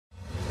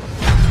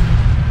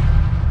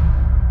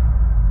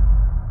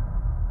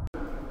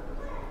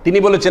তিনি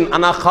বলেছেন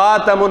আনা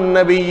খাতামুন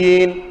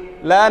নবিয়্যিন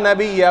লা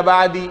নাবিয়্যা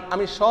বাদি,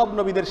 আমি সব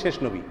নবীদের শেষ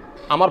নবী,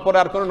 আমার পরে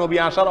আর কোনো নবী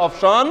আসার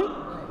অপশন।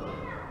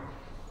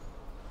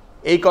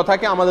 এই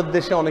কথাকে আমাদের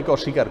দেশে অনেকে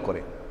অস্বীকার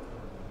করে।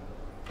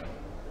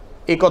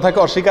 এই কথাকে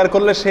অস্বীকার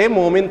করলে সে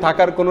মুমিন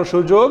থাকার কোনো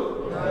সুযোগ,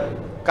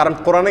 কারণ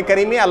কোরআনে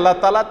কারিমে আল্লাহ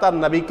তাআলা তার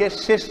নবীকে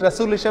শেষ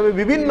রাসূল হিসেবে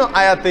বিভিন্ন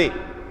আয়াতে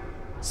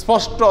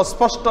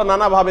স্পষ্ট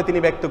নানাভাবে তিনি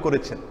ব্যক্ত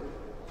করেছেন।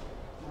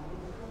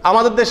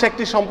 আমাদের দেশে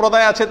একটি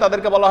সম্প্রদায় আছে,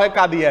 তাদেরকে বলা হয়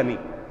কাদিয়ানি।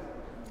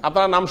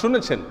 আপনারা নাম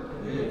শুনেছেন?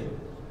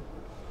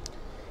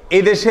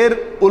 এই দেশের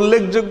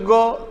উল্লেখযোগ্য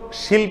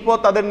শিল্প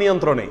তাদের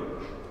নিয়ন্ত্রণে,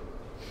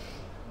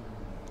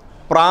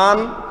 প্রাণ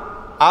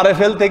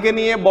আরএফএল থেকে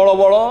নিয়ে বড়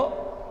বড়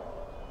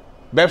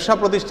ব্যবসা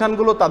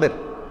প্রতিষ্ঠানগুলো তাদের,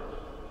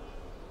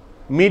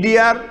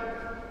 মিডিয়ার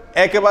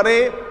একেবারে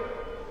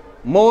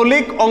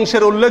মৌলিক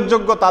অংশের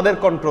উল্লেখযোগ্য তাদের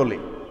কন্ট্রোলে।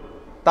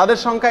 তাদের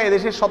সংখ্যা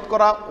এদেশে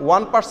শতকরা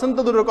 1%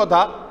 তো দূরের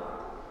কথা,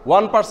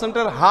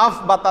 1%-এর হাফ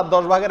বা তার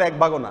 10 ভাগের 1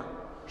 ভাগও না।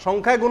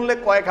 সংখ্যায় গুনলে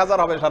কয়েক হাজার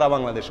হবে সারা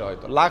বাংলাদেশে,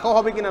 হয়তো লাখও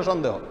হবে কিনা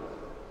সন্দেহ।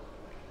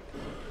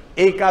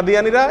 এই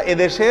কাদিয়ানিরা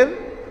এদেশের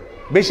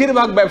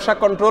বেশিরভাগ ব্যবসা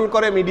কন্ট্রোল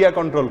করে, মিডিয়া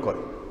কন্ট্রোল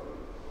করে।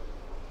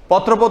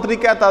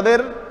 পত্রপত্রিকা তাদের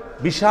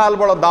বিশাল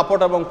বড় দাপট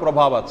এবং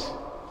প্রভাব আছে,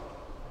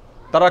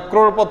 তারা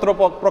ক্রোড়পত্র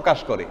প্রকাশ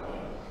করে।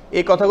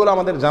 এই কথাগুলো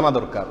আমাদের জানা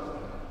দরকার।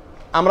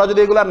 আমরা যদি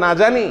এগুলা না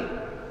জানি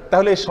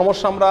তাহলে এই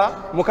সমস্যা আমরা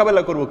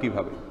মোকাবেলা করব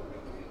কিভাবে?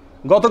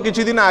 গত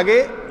কিছুদিন আগে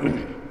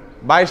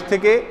 22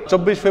 থেকে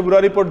 24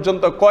 ফেব্রুয়ারি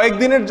পর্যন্ত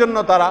কয়েকদিনের জন্য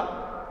তারা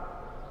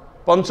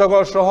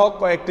পঞ্চগড় সহ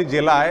কয়েকটি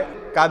জেলায়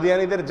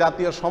কাদিয়ানীদের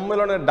জাতীয়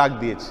সম্মেলনের ডাক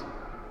দিয়েছে।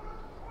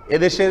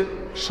 এদেশের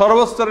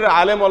সর্বস্তরের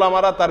আলেম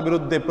ওলামারা তার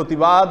বিরুদ্ধে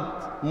প্রতিবাদ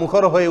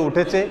মুখর হয়ে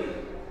উঠেছে,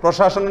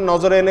 প্রশাসনের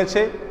নজরে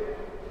এনেছে।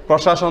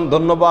 প্রশাসন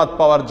ধন্যবাদ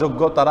পাওয়ার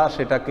যোগ্য, তারা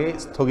সেটাকে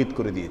স্থগিত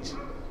করে দিয়েছে,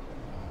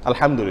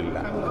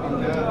 আলহামদুলিল্লাহ।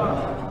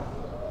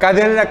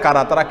 কাদিয়ানীরা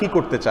কারা, তারা কি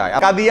করতে চায়?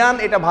 কাদিয়ান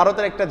এটা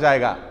ভারতের একটা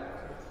জায়গা,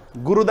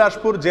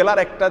 গুরুদাসপুর জেলার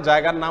একটা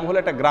জায়গার নাম হলো,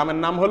 একটা গ্রামের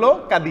নাম হলো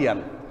কাদিয়ান।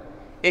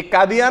 এই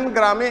কাদিয়ান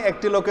গ্রামে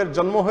একটি লোকের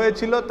জন্ম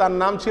হয়েছিল, তার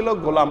নাম ছিল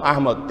গোলাম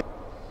আহমদ।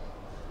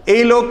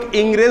 এই লোক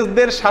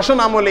ইংরেজদের শাসন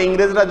আমলে,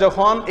 ইংরেজরা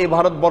যখন এই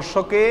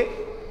ভারতবর্ষকে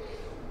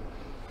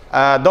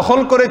দখল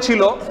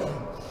করেছিল,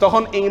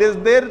 তখন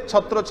ইংরেজদের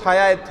ছত্র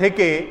ছায়ায়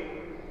থেকে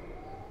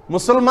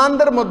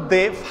মুসলমানদের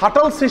মধ্যে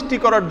ফাটল সৃষ্টি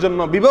করার জন্য,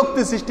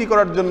 বিভক্তি সৃষ্টি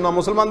করার জন্য,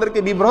 মুসলমানদেরকে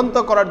বিভ্রান্ত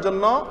করার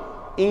জন্য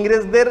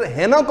ইংরেজদের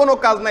হেন কোনো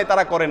কাজ নাই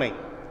তারা করে নাই।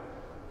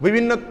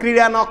 বিভিন্ন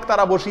ক্রীড়ানক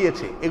তারা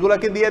বসিয়েছে,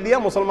 এগুলাকে দিয়ে দিয়ে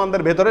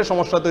মুসলমানদের ভেতরে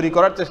সমস্যা তৈরি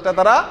করার চেষ্টা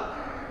তারা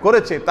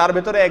করেছে। তার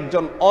ভেতরে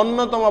একজন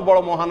অন্যতম বড়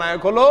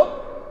মহানায়ক হলো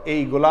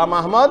এই গোলাম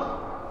আহমদ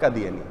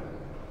কাদিয়ানী।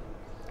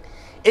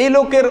 এই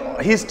লোকের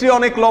হিস্ট্রি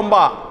অনেক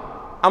লম্বা,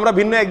 আমরা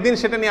ভিন্ন একদিন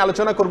সেটা নিয়ে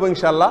আলোচনা করব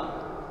ইনশাআল্লাহ।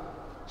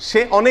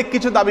 সে অনেক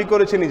কিছু দাবি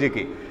করেছে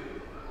নিজেকে।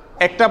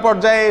 একটা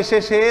পর্যায়ে এসে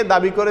সে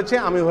দাবি করেছে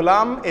আমি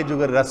হলাম এই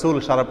যুগের রাসূল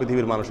সারা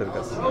পৃথিবীর মানুষের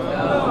কাছে।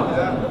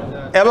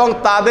 এবং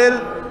তাদের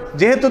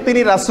যেহেতু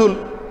তিনি রাসূল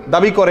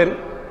দাবি করেন,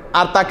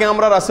 আর তাকে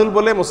আমরা রাসূল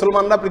বলে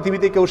মুসলমানরা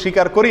পৃথিবীতে কেউ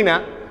স্বীকার করি না,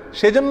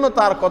 সেজন্য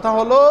তার কথা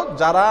হলো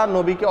যারা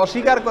নবীকে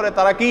অস্বীকার করে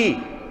তারা কি?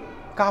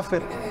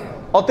 কাফের।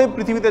 অতএব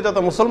পৃথিবীতে যত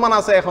মুসলমান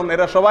আছে এখন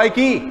এরা সবাই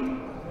কি?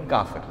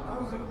 কাফের।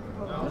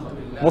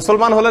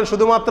 মুসলমান হলেন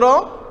শুধুমাত্র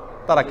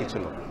তারা, কিছু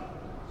লোক।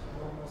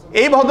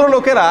 এই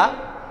ভদ্রলোকেরা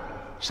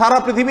সারা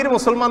পৃথিবীর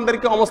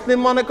মুসলমানদেরকে অমুসলিম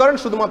মনে করেন,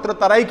 শুধুমাত্র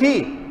তারাই কি?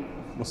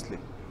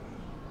 মুসলিম।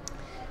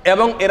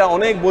 এবং এরা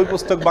অনেক বই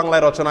পুস্তক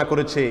বাংলায় রচনা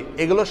করেছে,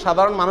 এগুলো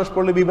সাধারণ মানুষ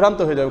পড়লে বিভ্রান্ত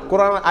হয়ে যাবে।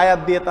 কোরআন আয়াত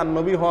দিয়ে তার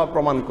নবী হওয়া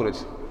প্রমাণ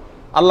করেছে।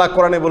 আল্লাহ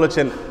কোরআনে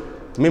বলেছেন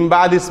মিন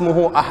বাদি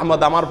ইসমুহু আহমদ,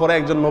 আমার পরে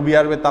একজন নবী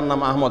আসবে তার নাম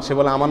আহমদ। সে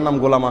বলে আমার নাম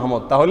গোলাম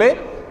আহমদ, তাহলে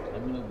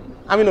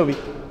আমি নবী।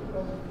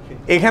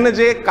 এখানে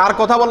যে কার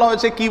কথা বলা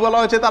হয়েছে, কি বলা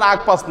হয়েছে তার আগ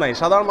পাস নাই।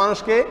 সাধারণ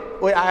মানুষকে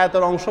ওই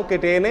আয়াতের অংশ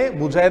কেটে এনে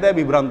বুঝাই দেয়,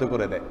 বিভ্রান্ত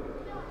করে দেয়।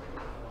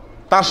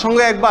 তার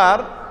সঙ্গে একবার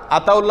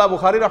আতাউল্লাহ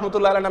বুখারী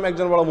রহমতুল্লাহ আলাইহি নামে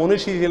একজন বড়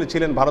মনীষী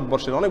ছিলেন,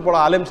 ভারতবর্ষের অনেক বড়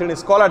আলেম ছিলেন,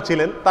 স্কলার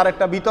ছিলেন। তার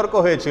একটা বিতর্ক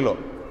হয়েছিল,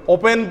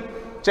 ওপেন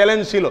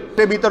চ্যালেঞ্জ ছিল।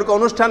 সেই বিতর্ক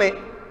অনুষ্ঠানে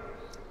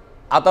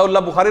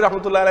আতাউল্লাহ বুখারী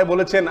রহমতুল্লাহ আলাইহি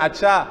বলেছেন,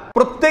 আচ্ছা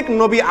প্রত্যেক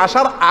নবী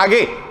আসার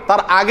আগে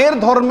তার আগের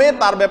ধর্মে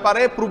তার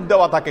ব্যাপারে প্রুফ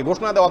দেওয়া থাকে,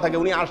 ঘোষণা দেওয়া থাকে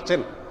উনি আসছেন,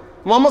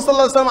 মুহাম্মদ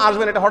সাল্লাল্লাহু আলাইহি ওয়াসাল্লাম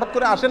আসবেন। এটা হঠাৎ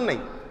করে আসেন নাই।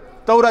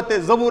 তাওরাতে,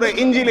 জবুরে,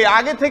 ইনজিলে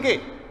আগে থেকে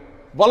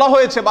বলা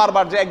হয়েছে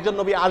বারবার যে একজন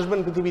নবী আসবেন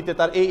পৃথিবীতে,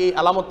 তার এই এই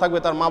আলামত থাকবে,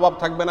 তার মা বাপ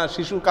থাকবে না,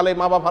 শিশুকালে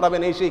মা বাপ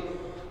হারাবেন, এই সেই।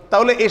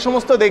 তাহলে এই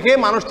সমস্ত দেখে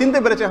মানুষ চিনতে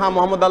পেরেছে হ্যাঁ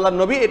মুহাম্মদ আল্লাহর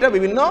নবী। এটা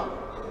বিভিন্ন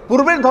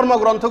পূর্বের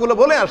ধর্মগ্রন্থগুলো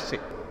বলে আসছে।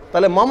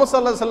 তাহলে মুহাম্মদ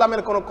সাল্লাল্লাহু আলাইহি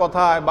সাল্লামের কোনো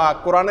কথা বা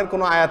কোরআনের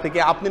কোনো আয়াত থেকে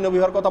আপনি নবী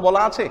হওয়ার কথা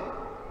বলা আছে?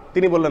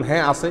 তিনি বললেন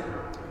হ্যাঁ আছে।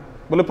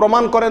 বলে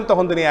প্রমাণ করেন।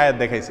 তখন তিনি আয়াত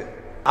দেখাইছে।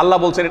 আল্লাহ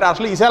বলছেন এটা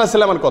আসলে ঈসা আলাইহিস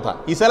সালামের কথা।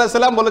 ঈসা আলাইহিস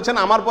সালাম বলেছেন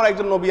আমার পর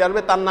একজন নবী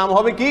আসবে, তার নাম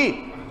হবে কি?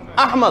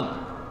 আহমদ।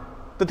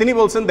 তো তিনি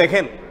বলছেন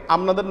দেখেন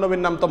আপনাদের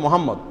নবীর নাম তো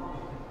মুহাম্মদ।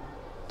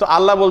 তো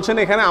আল্লাহ বলছেন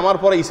এখানে আমার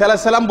পরে ঈসা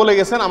আলাইহিস সালাম বলে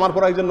গেছেন আমার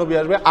পর একজন নবী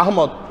আসবে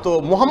আহমদ। তো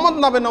মুহাম্মদ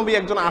নামে নবী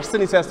একজন আসছেন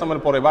ঈসা আলাইহিস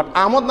সালামের পরে, বাট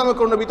আহমদ নামে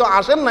কোন নবী তো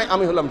আসেন নাই,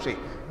 আমি হলাম সেই।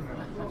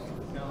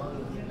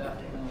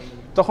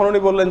 তখন উনি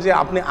বললেন যে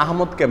আপনি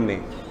আহমদ কেমনে?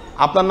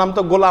 আপনার নাম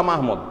তো গোলাম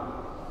আহমদ,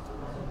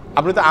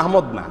 আপনি তো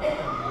আহমদ না।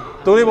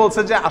 তো উনি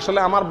বলছে যে আসলে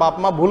আমার বাপ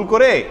মা ভুল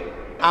করে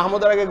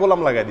আহমদের আগে গোলাম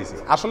লাগাই দিছে,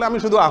 আসলে আমি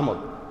শুধু আহমদ।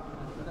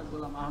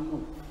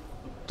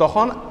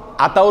 তখন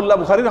আতাউল্লাহ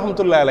বুখারী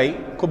রহমতুল্লাহ আলাই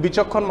খুব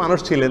বিচক্ষণ মানুষ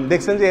ছিলেন,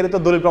 দেখছেন যে এর তো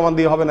দলিল প্রমাণ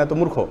দিয়ে হবে না, এত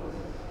মূর্খ।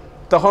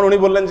 তখন উনি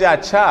বললেন যে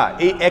আচ্ছা,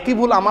 এই একই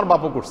ভুল আমার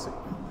বাপও করছে।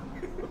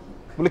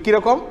 বলে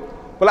কিরকম?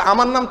 বলে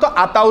আমার নাম তো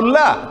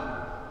আতাউল্লাহ,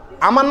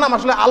 আমার নাম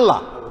আসলে আল্লাহ।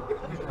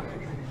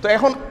 তো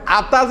এখন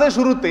আতা যে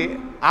শুরুতে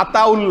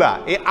আতাউল্লাহ,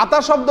 এই আতা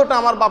শব্দটা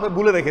আমার বাপে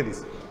ভুলে রেখে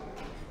দিছে,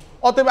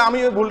 অতএব আমি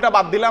ওই ভুলটা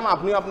বাদ দিলাম,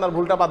 আপনিও আপনার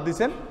ভুলটা বাদ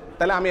দিছেন,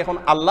 তাহলে আমি এখন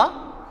আল্লাহ।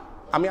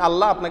 আমি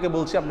আল্লাহ আপনাকে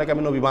বলছি, আপনাকে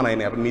আমি নবী বানাই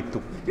নাই, আপনি মৃত্যু।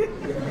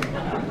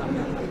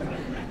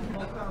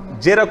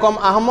 যেরকম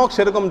আহমক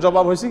সেরকম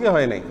জবাব হয়েছে কি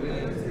হয় নাই?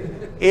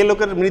 এই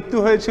লোকের মৃত্যু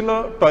হয়েছিল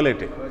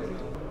টয়লেটে,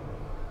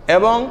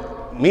 এবং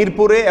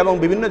মিরপুরে এবং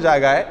বিভিন্ন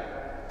জায়গায়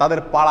তাদের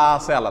পাড়া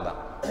আছে আলাদা।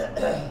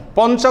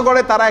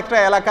 পঞ্চগড়ে তারা একটা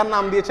এলাকার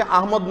নাম দিয়েছে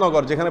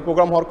আহমদনগর, যেখানে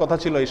প্রোগ্রাম হওয়ার কথা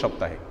ছিল এই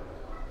সপ্তাহে।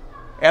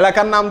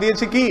 এলাকার নাম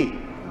দিয়েছে কি?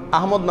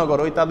 আহমদনগর,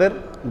 ওই তাদের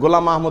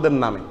গোলাম আহমদের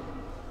নামে।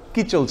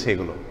 কি চলছে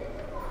এগুলো?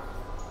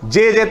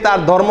 যে যে তার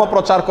ধর্ম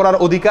প্রচার করার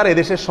অধিকার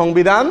এদেশের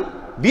সংবিধান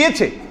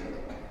দিয়েছে,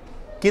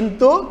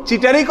 কিন্তু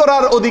চিটারি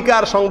করার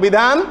অধিকার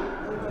সংবিধান।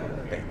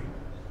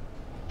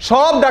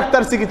 সব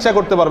ডাক্তার চিকিৎসা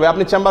করতে পারবে,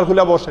 আপনি চেম্বার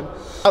খুলে বসেন,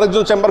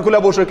 আরেকজন চেম্বার খুলে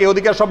বসে, কি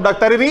অধিকার সব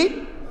ডাক্তারেরই,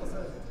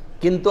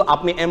 কিন্তু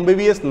আপনি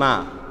এমবিবিএস না,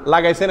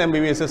 লাগাইছেন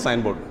এমবিবিএস এর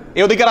সাইনবোর্ড,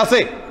 এই অধিকার আছে?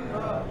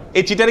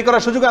 এই চিটারি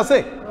করার সুযোগ আছে?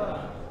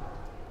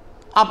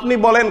 আপনি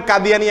বলেন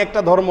কাদিয়ানি একটা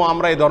ধর্ম,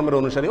 আমরা এই ধর্মের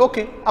অনুসারী,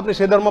 ওকে, আপনি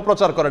সেই ধর্ম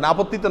প্রচার করেন,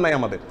 আপত্তি তো নাই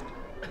আমাদের।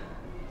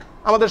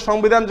 আমাদের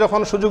সংবিধান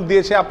যখন সুযোগ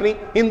দিয়েছে, আপনি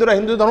হিন্দুরা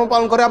হিন্দু ধর্ম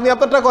পালন করে, আপনি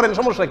আপনারটা করেন,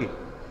 সমস্যা কি?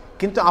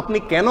 কিন্তু আপনি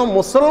কেন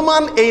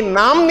মুসলমান এই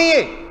নাম নিয়ে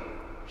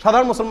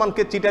সাধারণ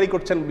মুসলমানকে চিটারি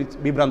করছেন,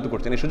 বিভ্রান্ত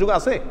করছেন? এই সুযোগ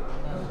আছে?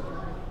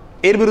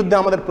 এর বিরুদ্ধে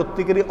আমাদের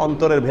প্রত্যেকেরই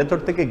অন্তরের ভেতর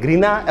থেকে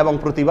ঘৃণা এবং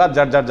প্রতিবাদ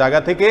যার যার জায়গা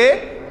থেকে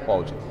পাওয়া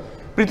উচিত।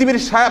 পৃথিবীর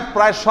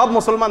প্রায় সব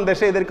মুসলমান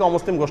দেশে এদেরকে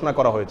অমুসলিম ঘোষণা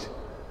করা হয়েছে,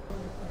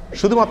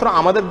 শুধুমাত্র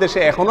আমাদের দেশে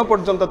এখনো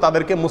পর্যন্ত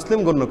তাদেরকে মুসলিম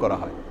গণ্য করা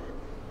হয়।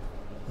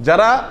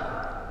 যারা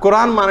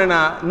কোরআন মানে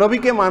না,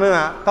 নবীকে মানে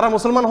না, তারা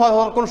মুসলমান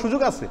হওয়ার কোনো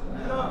সুযোগ আছে?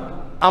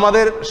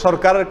 আমাদের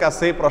সরকারের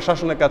কাছে,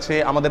 প্রশাসনের কাছে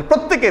আমাদের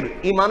প্রত্যেকের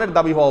ইমানের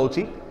দাবি হওয়া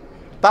উচিত,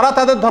 তারা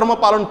তাদের ধর্ম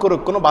পালন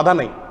করুক, কোনো বাধা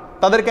নেই,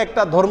 তাদেরকে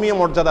একটা ধর্মীয়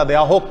মর্যাদা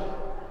দেওয়া হোক,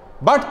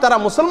 বাট তারা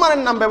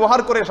মুসলমানের নাম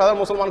ব্যবহার করে সাধারণ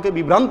মুসলমানকে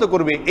বিভ্রান্ত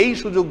করবে, এই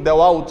সুযোগ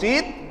দেওয়া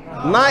উচিত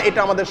না। এটা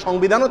আমাদের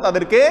সংবিধানও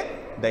তাদেরকে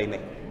দেয়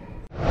নাই।